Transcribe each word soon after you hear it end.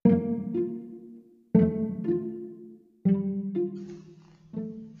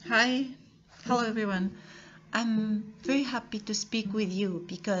Hi, hello everyone. I'm very happy to speak with you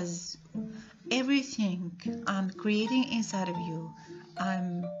because everything I'm creating inside of you,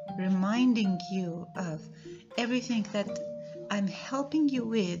 I'm reminding you of everything that I'm helping you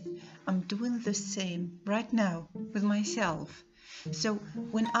with. I'm doing the same right now with myself. So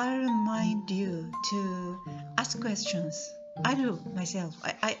when I remind you to ask questions, I do myself.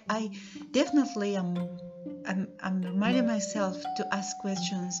 I definitely I'm reminding myself to ask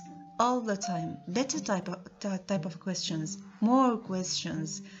questions all the time. Better type of questions, more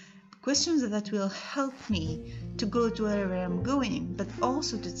questions, questions that will help me to go to wherever I'm going, but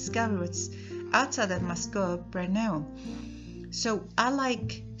also to discover what's outside of my scope right now. So I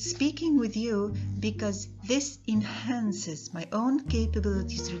like speaking with you because this enhances my own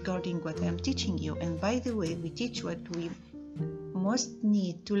capabilities regarding what I'm teaching you. And by the way, we teach what we most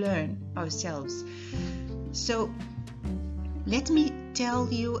need to learn ourselves. So let me tell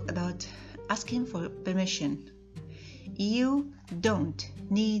you about asking for permission. You don't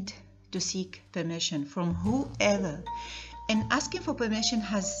need to seek permission from whoever. And asking for permission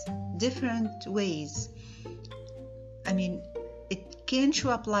has different ways. It can show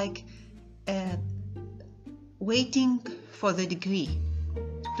up like waiting for the degree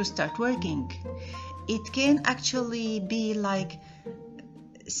to start working. It can actually be like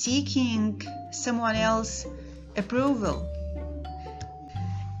seeking someone else's approval.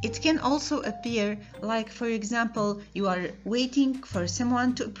 It can also appear like, for example, you are waiting for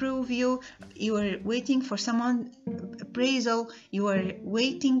someone to approve you, you are waiting for someone appraisal, you are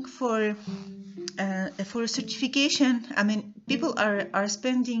waiting for a certification. People are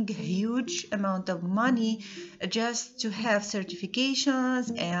spending a huge amount of money just to have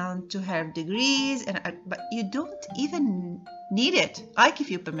certifications and to have degrees, but you don't even need it. I give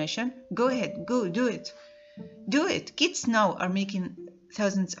you permission. Go ahead, go do it. Do it. Kids now are making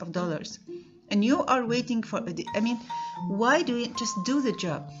thousands of dollars, and you are waiting for. Why do you just do the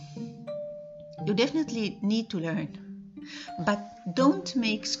job? You definitely need to learn, but don't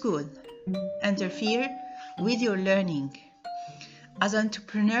make school interfere with your learning. As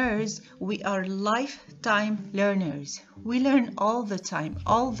entrepreneurs, we are lifetime learners. We learn all the time,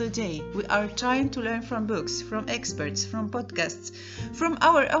 all the day. We are trying to learn from books, from experts, from podcasts, from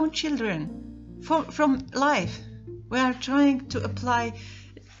our own children, from life. We are trying to apply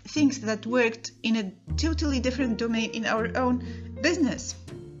things that worked in a totally different domain in our own business.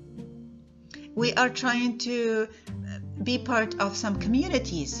 We are trying to be part of some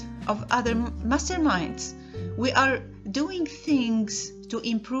communities, of other masterminds. We are doing things to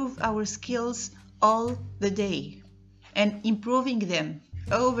improve our skills all the day and improving them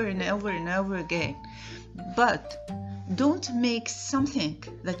over and over and over again. But don't make something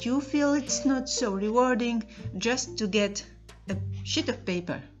that you feel it's not so rewarding just to get a sheet of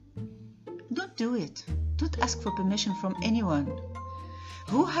paper. Don't do it. Don't ask for permission from anyone.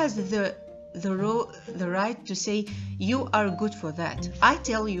 Who has the right to say you are good for that? I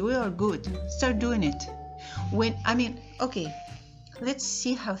tell you, you are good. Start doing it. Okay, let's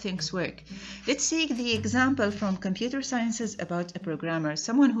see how things work. Let's take the example from computer sciences about a programmer,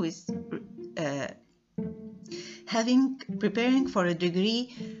 someone who is preparing for a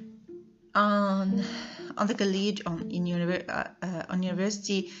degree on the college, on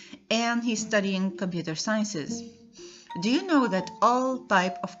university, and he's studying computer sciences. Do you know that all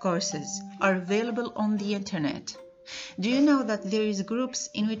type of courses are available on the internet? Do you know that there is groups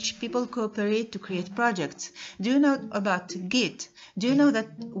in which people cooperate to create projects? Do you know about Git? Do you know that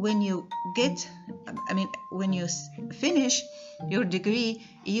when you finish your degree,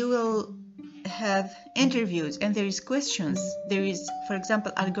 you will have interviews and there is questions. There is, for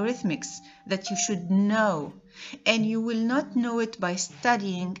example, algorithmics that you should know, and you will not know it by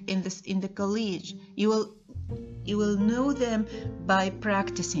studying in the college. You will know them by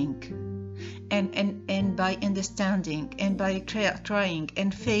practicing and by understanding and by trying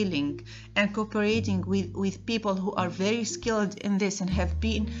and failing and cooperating with people who are very skilled in this and have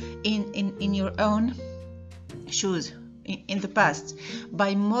been in your own shoes in the past,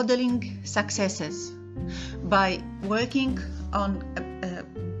 by modeling successes, by working on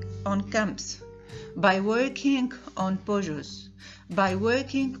camps, by working on projects, by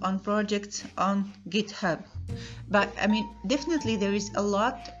working on projects on GitHub. But definitely there is a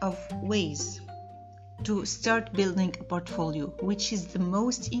lot of ways to start building a portfolio, which is the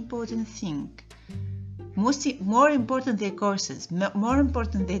most important thing. More important than courses, more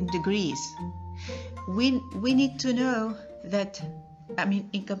important than degrees. We need to know that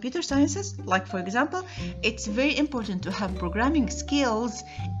in computer sciences, like for example, it's very important to have programming skills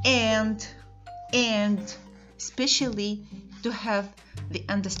and especially to have the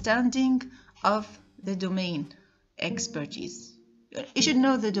understanding of the domain expertise. You should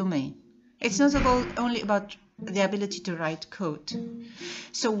know the domain. It's not only about the ability to write code.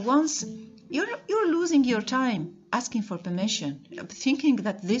 So once you're losing your time asking for permission, thinking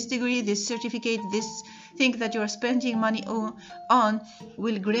that this degree, this certificate, this thing that you're spending money on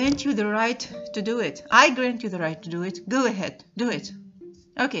will grant you the right to do it. I grant you the right to do it. Go ahead, do it.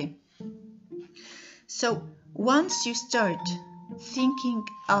 Okay. So once you start thinking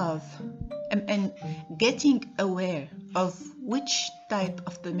of and getting aware of which type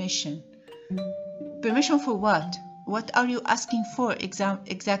of permission for what? What are you asking for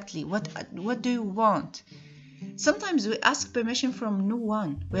exactly? What do you want? Sometimes we ask permission from no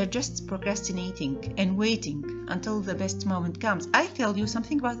one. We're just procrastinating and waiting until the best moment comes. I tell you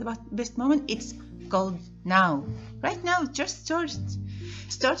something about the best moment. It's called now. Right now, just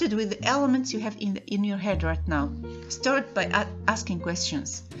started with the elements you have in your head right now. Start by asking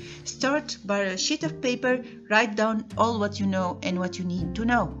questions. Start by a sheet of paper. Write down all what you know and what you need to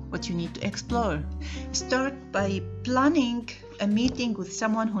know, what you need to explore. Start by planning a meeting with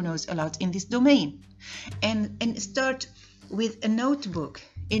someone who knows a lot in this domain. And start with a notebook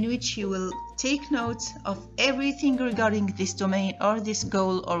in which you will take notes of everything regarding this domain or this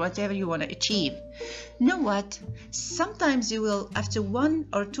goal or whatever you want to achieve. Know what? Sometimes you will, after 1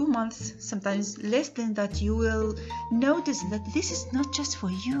 or 2 months, sometimes less than that, you will notice that this is not just for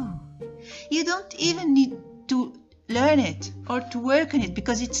you. You don't even need to learn it or to work on it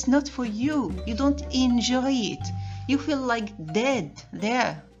because it's not for you. You don't enjoy it. You feel like dead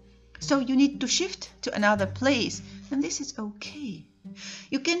there. So you need to shift to another place, and this is okay.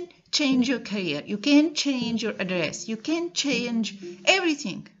 You can change your career, you can change your address, you can change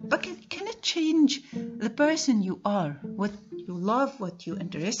everything, but you cannot change the person you are, what you love, what you're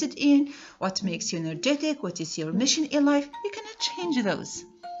interested in, what makes you energetic, what is your mission in life. You cannot change those.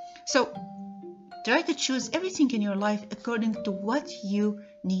 So try to choose everything in your life according to what you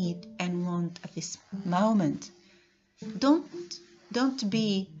need and want at this moment. Don't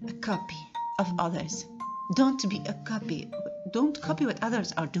be a copy of others. Don't be a copy. Don't copy what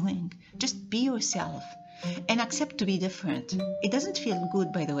others are doing. Just be yourself and accept to be different. It doesn't feel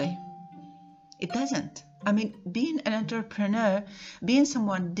good, by the way. It doesn't. I mean, being an entrepreneur, being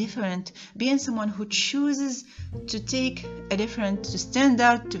someone different, being someone who chooses to stand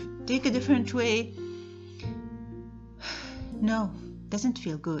out, to take a different way, no, doesn't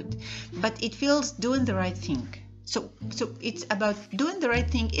feel good. But it feels doing the right thing. So it's about doing the right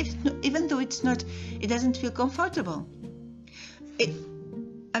thing, even though it doesn't feel comfortable.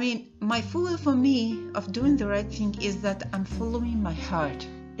 My fool for me of doing the right thing is that I'm following my heart.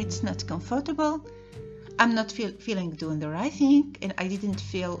 It's not comfortable. I'm not feeling doing the right thing, and I didn't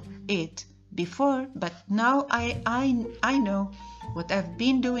feel it before, but now I know what I've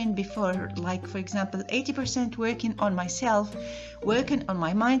been doing before, like for example 80% working on myself, working on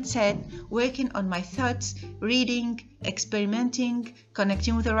my mindset, working on my thoughts, reading, experimenting,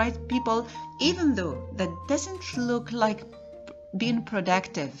 connecting with the right people, even though that doesn't look like being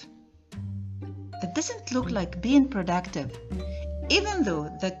productive. That doesn't look like being productive, even though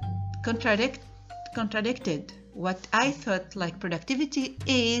that contradicted what I thought like productivity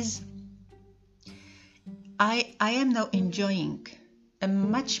is. I am now enjoying a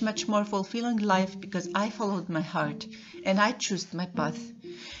much more fulfilling life because I followed my heart and I chose my path.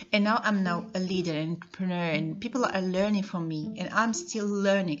 And now I'm a leader, an entrepreneur, and people are learning from me, and I'm still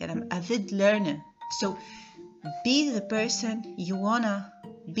learning, and I'm an avid learner. So be the person you wanna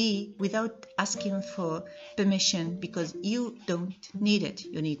be without asking for permission, because you don't need it.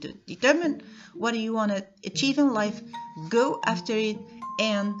 You need to determine what you want to achieve in life, go after it,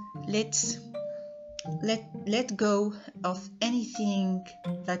 and let go of anything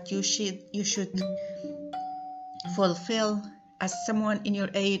that you should fulfill as someone in your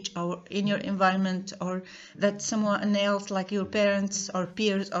age or in your environment, or that someone else like your parents or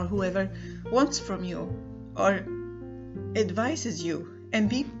peers or whoever wants from you or advises you. And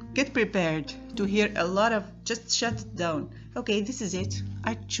get prepared to hear a lot of just shut it down. Okay, this is it.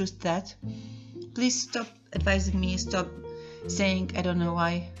 I choose that. Please stop advising me. Stop saying I don't know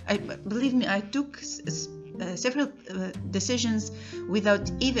why. Believe me, I took several decisions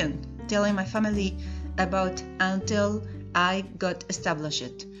without even telling my family about until I got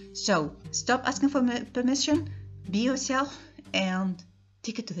established. So stop asking for permission, be yourself, and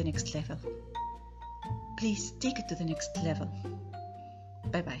take it to the next level. Please take it to the next level.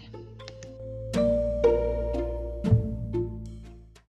 Bye bye.